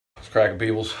cracking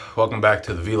peoples? Welcome back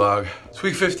to the vlog. It's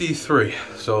week 53.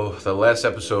 So the last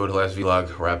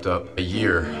vlog wrapped up a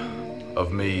year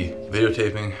of me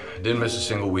videotaping. Didn't miss a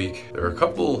single week. There were a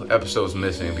couple episodes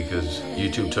missing because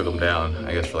YouTube took them down,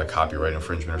 I guess for like copyright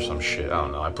infringement or some shit. I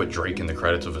don't know. I put Drake in the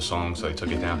credits of a song, so they took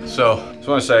it down. So just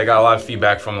want to say I got a lot of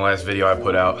feedback from the last video I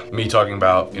put out. Me talking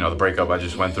about, the breakup I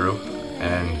just went through.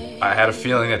 And I had a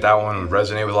feeling that that one would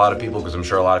resonate with a lot of people because I'm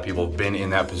sure a lot of people have been in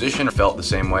that position or felt the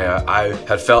same way I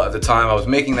had felt at the time I was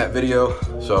making that video.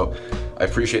 So I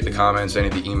appreciate the comments, any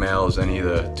of the emails, any of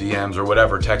the DMs or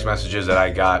whatever text messages that I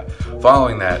got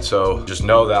following that. So just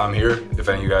know that I'm here if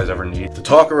any of you guys ever need to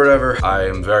talk or whatever. I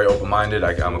am very open-minded.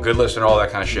 I'm a good listener, all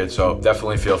that kind of shit. So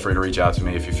definitely feel free to reach out to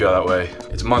me if you feel that way.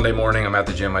 It's Monday morning. I'm at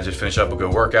the gym. I just finished up a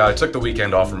good workout. I took the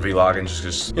weekend off from vlogging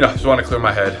just want to clear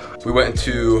my head. We went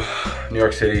into New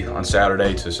York City on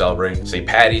Saturday to celebrate St.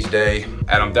 Patty's Day. And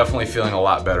I'm definitely feeling a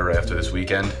lot better after this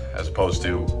weekend as opposed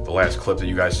to the last clip that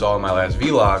you guys saw in my last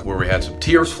vlog where we had some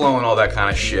tears flowing, all that kind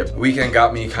of shit. The weekend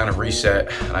got me kind of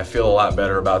reset and I feel a lot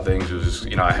better about things. It was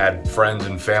just, I had friends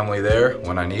and family there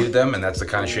when I needed them, and that's the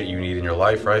kind of shit you need in your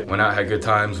life, right? Went out, had good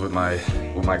times with my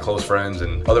close friends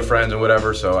and other friends and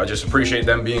whatever, so I just appreciate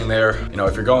them being there.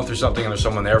 If you're going through something and there's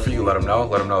someone there for you, let them know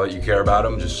that you care about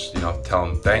them. Just, tell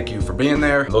them thank you for being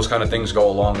there. Those kind of things go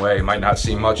a long way. It might not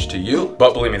seem much to you,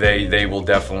 but believe me, they will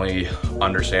definitely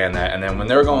understand that. And then when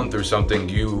they're going through something,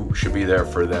 you should be there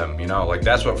for them, like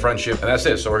that's what friendship, and that's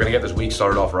it. So we're gonna get this week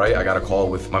started off right. I got a call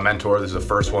with my mentor. This is the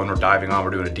first one we're diving on.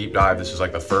 We're doing a deep dive. This is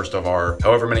like the first of our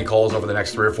however many calls over the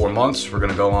next 3 or 4 months. We're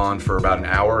gonna go on for about an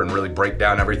hour and really break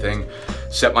down everything,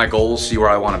 set my goals, see where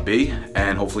I wanna be,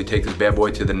 and hopefully take this bad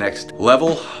boy to the next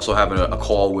level. Also having a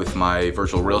call with my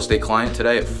virtual real estate client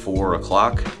today at 4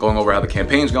 o'clock, going over how the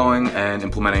campaign's going and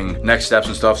implementing next steps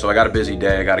and stuff. So I got a busy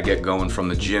day. I gotta get going from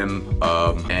the gym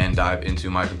and dive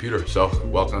into my computer. So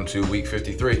welcome to week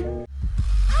 53.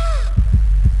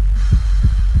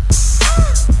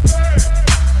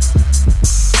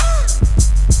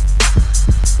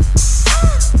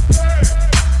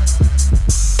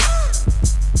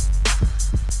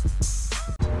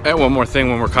 And one more thing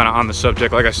when we're kind of on the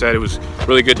subject, like I said, it was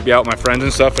really good to be out with my friends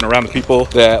and stuff and around the people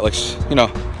that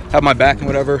have my back and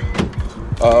whatever.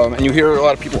 And you hear a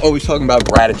lot of people always talking about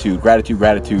gratitude.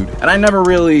 And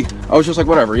I was just like,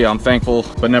 whatever, yeah, I'm thankful,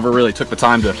 but never really took the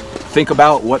time to think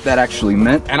about what that actually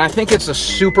meant. And I think it's a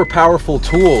super powerful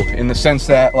tool in the sense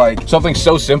that something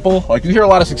so simple, you hear a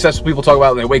lot of successful people talk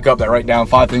about, they wake up, they write down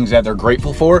 5 things that they're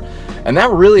grateful for. And that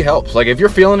really helps. If you're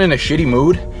feeling in a shitty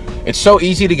mood, it's so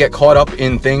easy to get caught up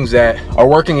in things that are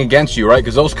working against you, right?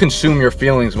 Because those consume your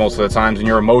feelings most of the times and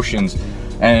your emotions.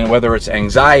 And whether it's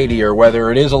anxiety or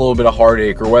whether it is a little bit of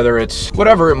heartache or whether it's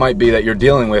whatever it might be that you're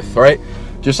dealing with, right?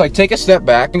 Just take a step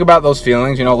back, think about those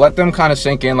feelings, let them kind of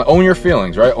sink in, own your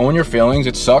feelings, right? Own your feelings.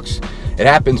 It sucks. It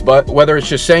happens, but whether it's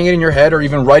just saying it in your head or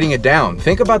even writing it down,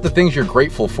 think about the things you're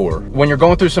grateful for. When you're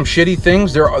going through some shitty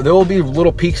things, there will be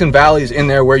little peaks and valleys in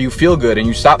there where you feel good and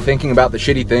you stop thinking about the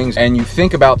shitty things and you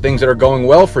think about things that are going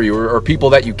well for you or people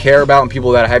that you care about and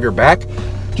people that have your back.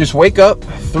 Just wake up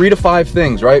 3 to 5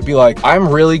 things, right? Be like, I'm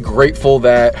really grateful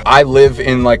that I live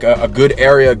in a good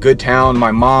area, a good town.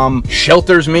 My mom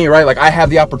shelters me, right? I have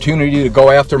the opportunity to go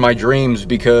after my dreams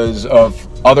because of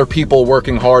other people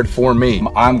working hard for me.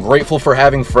 I'm grateful for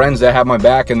having friends that have my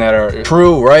back and that are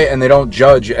true, right? And they don't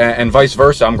judge, and vice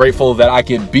versa. I'm grateful that I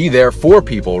could be there for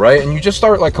people, right? And you just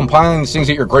start compiling these things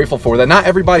that you're grateful for that not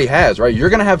everybody has, right? You're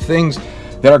gonna have things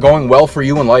that are going well for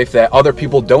you in life that other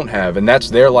people don't have, and that's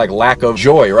their lack of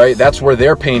joy, right? That's where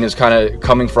their pain is kind of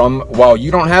coming from, while you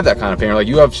don't have that kind of pain.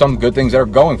 You have some good things that are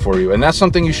going for you, and that's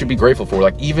something you should be grateful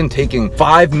for. Even taking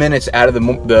 5 minutes out of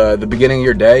the beginning of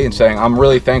your day and saying, I'm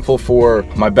really thankful for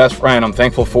my best friend, I'm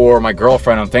thankful for my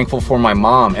girlfriend, I'm thankful for my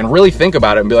mom, and really think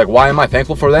about it and be like, why am I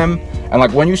thankful for them?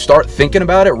 And when you start thinking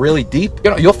about it really deep,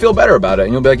 you'll feel better about it,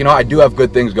 and you'll be like, I do have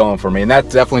good things going for me. And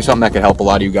that's definitely something that could help a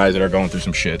lot of you guys that are going through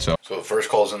some shit. So the first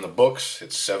call's in the books.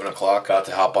 It's 7 o'clock. Got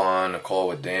to hop on a call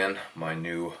with Dan, my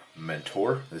new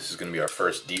mentor. This is going to be our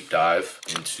first deep dive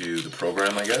into the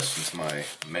program, I guess. It's my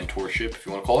mentorship, if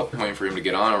you want to call it. I'm waiting for him to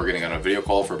get on. We're getting on a video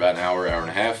call for about an hour, hour and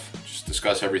a half. Just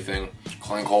discuss everything.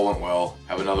 Client call went well.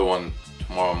 Have another one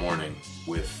tomorrow morning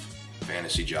with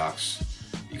Fantasy Jocks,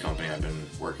 the company I've been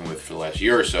working with for the last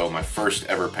year or so, my first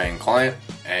ever paying client.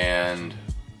 And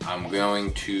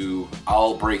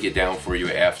I'll break it down for you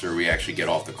after we actually get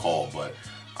off the call, but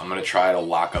I'm gonna try to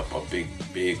lock up a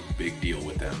big deal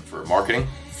with them for marketing,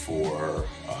 for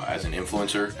as an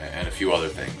influencer, and a few other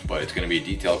things. But it's gonna be a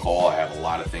detailed call. I have a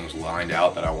lot of things lined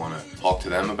out that I wanna talk to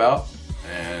them about.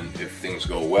 And if things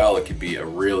go well, it could be a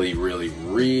really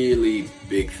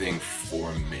big thing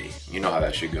for me. you know how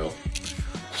that should go.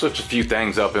 Switch a few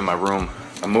things up in my room.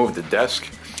 I moved the desk.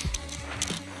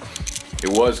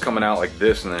 It was coming out like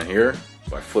this and then here,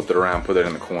 so I flipped it around, put it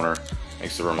in the corner.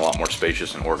 Makes the room a lot more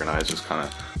spacious and organized. It's kind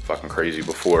of fucking crazy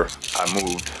before. I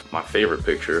moved my favorite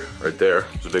picture right there.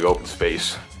 It's a big open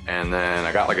space. And then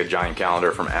I got like a giant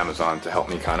calendar from Amazon to help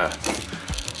me kind of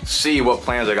see what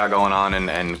plans I got going on,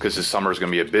 and because this summer is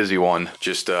gonna be a busy one,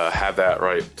 just have that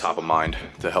right top of mind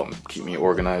to help keep me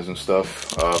organized and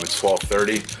stuff. It's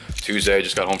 12:30 Tuesday,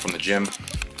 just got home from the gym.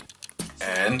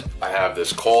 And I have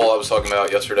this call I was talking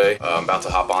about yesterday. I'm about to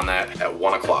hop on that at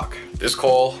 1 o'clock. This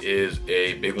call is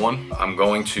a big one. I'm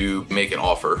going to make an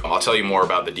offer. I'll tell you more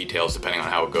about the details depending on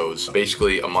how it goes.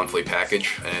 Basically a monthly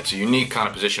package, and it's a unique kind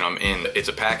of position I'm in. It's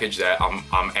a package that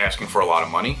I'm asking for a lot of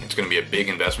money. It's gonna be a big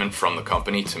investment from the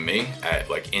company to me,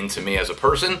 into me as a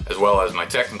person, as well as my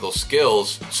technical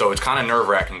skills. So it's kind of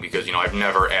nerve-wracking because, you know, I've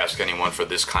never asked anyone for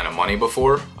this kind of money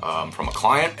before from a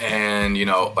client. And, you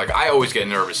know, like I always get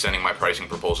nervous sending my pricing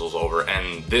proposals over,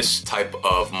 and this type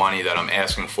of money that I'm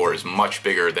asking for is much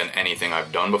bigger than anything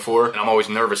I've done before. And I'm always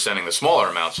nervous sending the smaller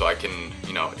amount, so I can,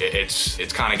 you know,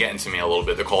 it's kind of getting to me a little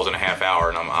bit. The call's in a half hour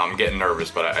and I'm getting nervous,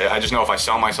 but I just know if I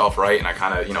sell myself right and I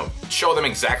kind of, you know, show them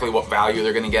exactly what value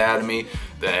they're gonna get out of me,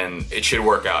 then it should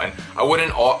work out. And I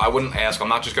wouldn't ask, I'm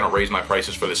not just gonna raise my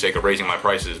prices for the sake of raising my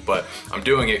prices, but I'm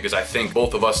doing it because I think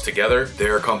both of us together,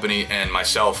 their company and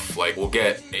myself, like, will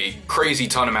get a crazy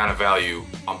ton amount of value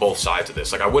on both sides of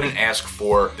this. Like, I wouldn't ask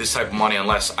for this type of money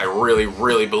unless I really,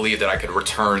 really believe that I could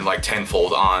return like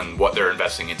tenfold on what they're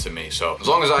investing into me. So as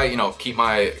long as I, you know, keep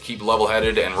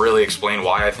level-headed and really explain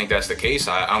why I think that's the case,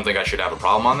 I don't think I should have a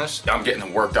problem on this. I'm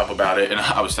getting worked up about it, and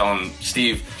I was telling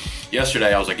Steve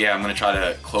yesterday, I was like, yeah, I'm gonna try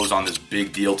to close on this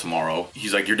big deal tomorrow.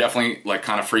 He's like, you're definitely like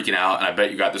kind of freaking out, and I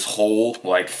bet you got this whole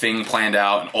like thing planned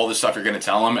out and all this stuff you're gonna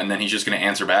tell him, and then he's just gonna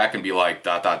answer back and be like, ...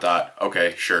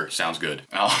 Okay, sure, sounds good.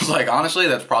 And I was like, honestly,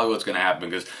 that's probably what's gonna happen,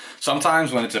 because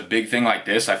sometimes when it's a big thing like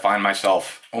this, I find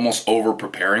myself almost over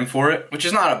preparing for it, which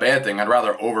is not a bad thing. I'd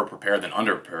rather over prepare than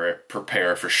under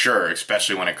prepare for sure,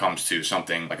 especially when it comes to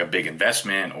something like a big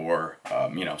investment or,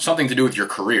 you know, something to do with your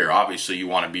career. Obviously you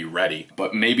want to be ready,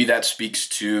 but maybe that speaks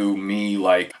to me,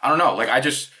 like, I don't know, like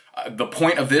the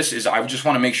point of this is I just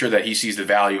want to make sure that he sees the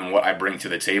value in what I bring to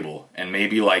the table. And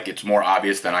maybe like it's more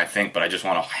obvious than I think, but I just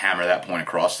want to hammer that point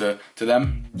across to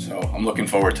them. So I'm looking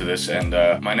forward to this. And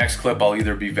my next clip, I'll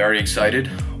either be very excited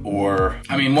or,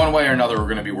 I mean, one way or another, we're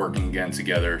going to be working again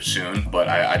together soon, but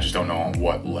I just don't know on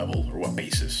what level or what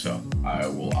basis. So I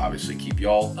will obviously keep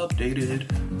y'all updated.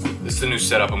 This is the new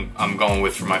setup I'm going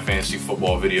with for my fantasy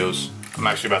football videos. I'm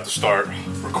actually about to start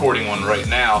recording one right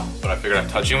now, but I figured I'd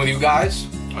touch in with you guys.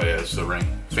 Oh yeah, this is the ring.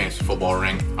 Fantasy football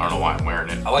ring. I don't know why I'm wearing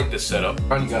it. I like this setup.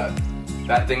 You got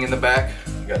that thing in the back.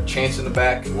 You got Chance in the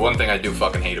back. One thing I do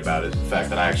fucking hate about it is the fact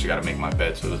that I actually got to make my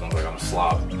bed so it doesn't look like I'm a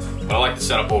slob. But I like the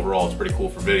setup overall. It's pretty cool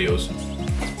for videos.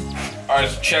 All right,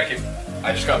 so check it.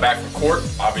 I just got back from court.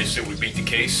 Obviously, we beat the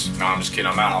case. No, I'm just kidding.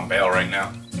 I'm out on bail right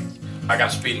now. I got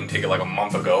a speeding ticket like a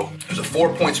month ago. There's a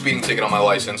 4-point speeding ticket on my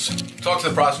license. Talk to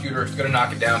the prosecutor. He's gonna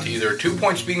knock it down to either a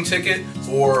 2-point speeding ticket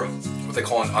or what they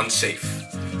call an unsafe.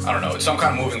 I don't know, it's some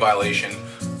kind of moving violation.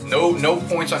 No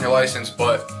points on your license,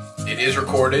 but it is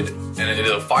recorded, and it is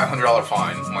a $500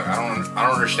 fine. I'm like, I don't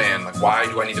understand. Like, why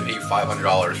do I need to pay you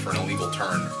 $500 for an illegal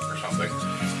turn or something?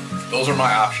 Those are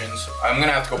my options. I'm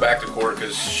gonna have to go back to court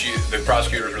because the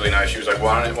prosecutor was really nice. She was like,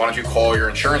 why don't you call your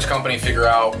insurance company, figure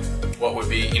out what would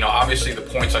be, you know, obviously the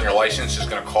points on your license is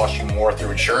gonna cost you more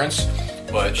through insurance,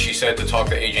 but she said to talk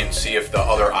to the agent, see if the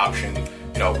other option,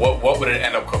 you know, what would it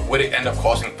end up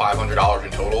costing $500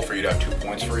 in total for you to have 2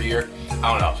 points for a year?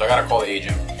 I don't know, so I gotta call the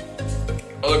agent.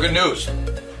 Other good news,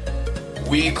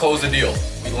 we closed the deal.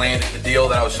 We landed the deal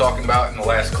that I was talking about in the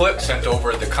last clip, sent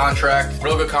over the contract.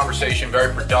 Real good conversation,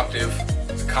 very productive.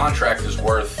 The contract is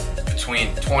worth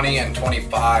between $20,000 and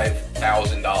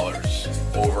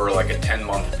 $25,000 over like a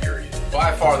 10-month period.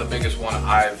 By far the biggest one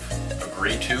I've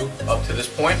agreed to up to this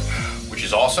point, which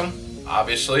is awesome,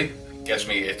 obviously. Gets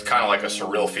me, it's kind of like a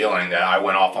surreal feeling that I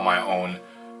went off on my own,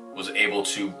 was able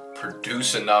to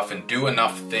produce enough and do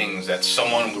enough things that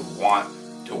someone would want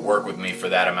to work with me for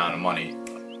that amount of money.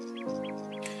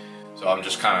 So I'm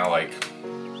just kind of like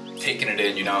taking it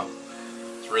in, you know.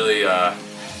 It's really,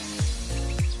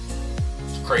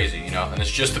 it's crazy, you know, and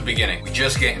it's just the beginning. We're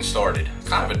just getting started.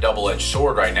 Kind of a double-edged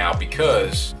sword right now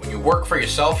because when you work for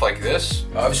yourself like this,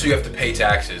 obviously you have to pay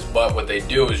taxes, but what they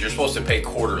do is you're supposed to pay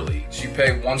quarterly. So you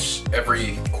pay once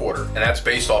every quarter, and that's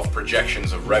based off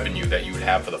projections of revenue that you would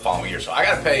have for the following year. So I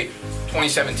gotta pay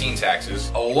 2017 taxes,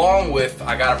 along with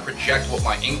I gotta project what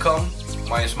my income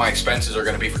minus my expenses are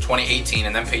gonna be for 2018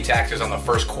 and then pay taxes on the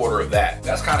first quarter of that.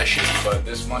 That's kind of shitty, but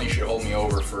this money should hold me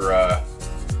over for a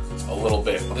little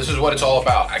bit. This is what it's all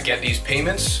about. I get these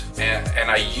payments and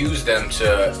I use them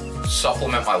to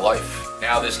supplement my life.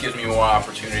 Now this gives me more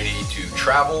opportunity to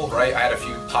travel, right? I had a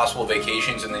few possible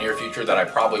vacations in the near future that I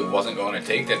probably wasn't going to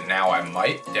take that now I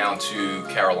might. Down to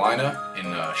Carolina,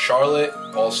 in Charlotte,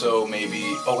 also maybe,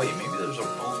 oh wait, maybe there's a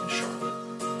both in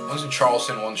Charlotte. One's in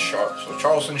Charleston, one's Charlotte. So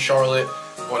Charleston, Charlotte,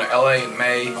 going to LA in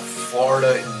May,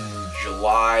 Florida in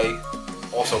July,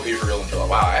 also Israel in July.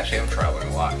 Wow, I actually am traveling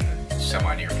a lot in the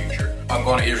semi-near future. I'm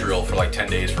going to Israel for like 10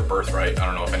 days for birthright. I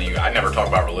don't know if any of you, I never talk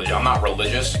about religion. I'm not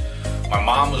religious. My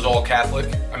mom was all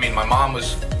Catholic. I mean, my mom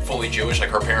was fully Jewish, like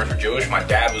her parents were Jewish. My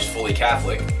dad was fully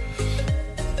Catholic.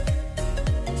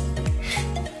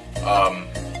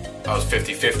 I was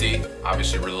 50-50.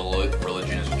 Obviously,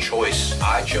 religion is a choice.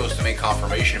 I chose to make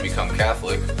confirmation and become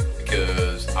Catholic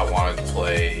because I wanted to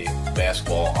play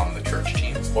basketball on the church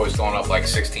team. Always throwing up like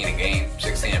 16 a game,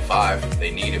 16 and 5.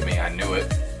 They needed me, I knew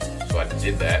it. So I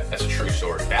did that. That's a true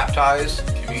story. Baptized,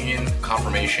 communion,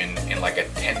 confirmation in like a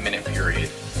 10-minute period.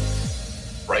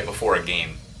 Right before a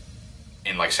game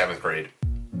in like 7th grade.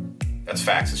 That's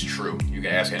facts, it's true. You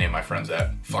can ask any of my friends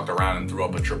that. Fucked around and threw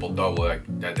up a triple-double like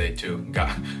that day too.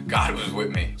 God was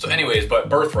with me. So anyways, but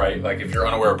birthright, like if you're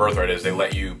unaware of birthright is, they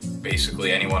let you,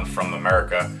 basically anyone from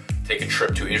America, take a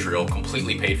trip to Israel,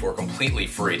 completely paid for, completely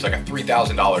free. It's like a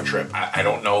 $3,000 trip. I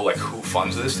don't know like who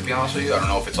funds this, to be honest with you. I don't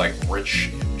know if it's like rich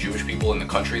Jewish people in the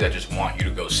country that just want you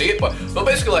to go see it, but they'll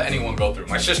basically let anyone go through.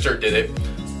 My sister did it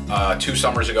 2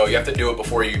 summers ago. You have to do it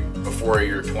before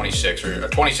you're 26 or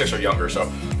 26 or younger, so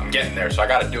I'm getting there, so I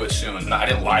gotta do it soon. I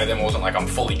didn't lie to them. It wasn't like I'm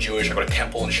fully Jewish. I go to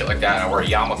temple and shit like that, and I wear a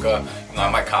yarmulke. You know, I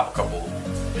might cop a couple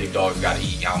big dogs gotta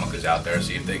eat yarmulkes out there,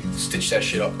 see if they stitch that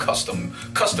shit up custom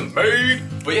made.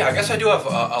 But yeah, I guess I do have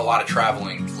a lot of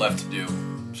traveling left to do,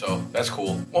 so that's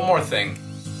cool. One more thing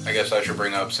I guess I should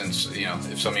bring up, since, you know,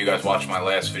 if some of you guys watched my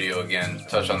last video, again,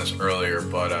 touched on this earlier,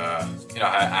 but, you know,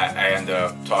 I ended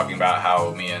up talking about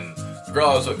how me and the girl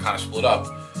I was kind of split up.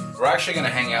 We're actually going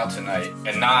to hang out tonight,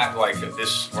 and not like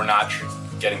this, we're not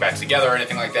getting back together or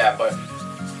anything like that, but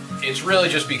it's really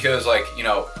just because, like, you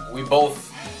know, we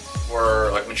both were,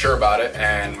 like, mature about it,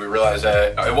 and we realized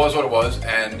that it was what it was,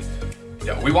 and, you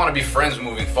know, we want to be friends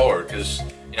moving forward, because,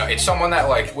 you know, it's someone that,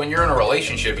 like, when you're in a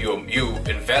relationship, you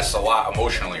invest a lot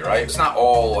emotionally, right? It's not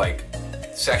all, like,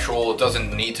 sexual. It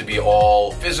doesn't need to be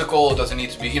all physical. It doesn't need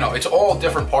to be, you know, it's all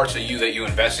different parts of you that you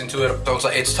invest into it. So it's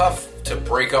like, it's tough to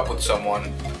break up with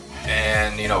someone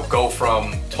and, you know, go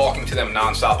from talking to them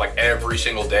nonstop, like, every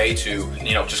single day to,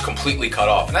 you know, just completely cut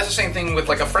off. And that's the same thing with,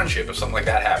 like, a friendship. If something like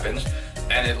that happens,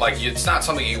 and it, like, it's not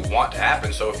something you want to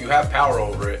happen. So if you have power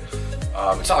over it,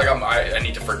 it's not like I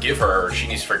need to forgive her or she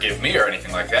needs to forgive me or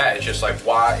anything like that. It's just like,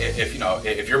 why, if you know,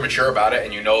 if you're mature about it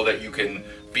and you know that you can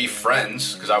be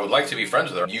friends, because I would like to be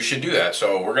friends with her, you should do that.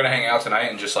 So we're gonna hang out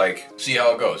tonight and just like see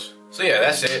how it goes. So yeah,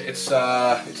 that's it. It's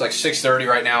like 6:30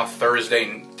 right now,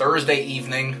 Thursday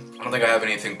evening. I don't think I have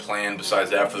anything planned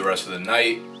besides that for the rest of the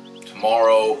night.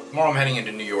 Tomorrow I'm heading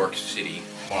into New York City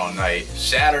tomorrow night.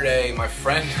 Saturday, it's my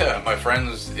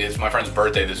friend's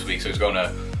birthday this week, so he's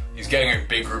getting a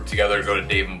big group together to go to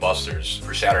Dave & Buster's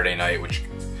for Saturday night, which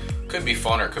could be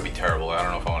fun or could be terrible. I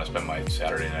don't know if I want to spend my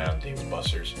Saturday night on Dave &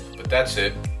 Buster's. But that's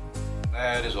it.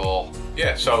 That is all.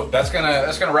 Yeah, so that's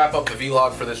gonna wrap up the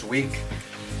vlog for this week.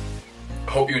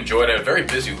 I hope you enjoyed it. A very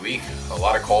busy week. A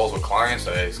lot of calls with clients.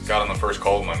 I got on the first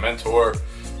call with my mentor.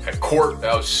 Had court.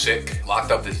 That was sick.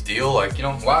 Locked up this deal. Like, you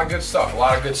know, a lot of good stuff. A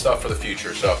lot of good stuff for the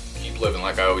future. So keep living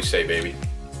like I always say, baby.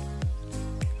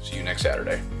 See you next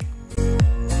Saturday.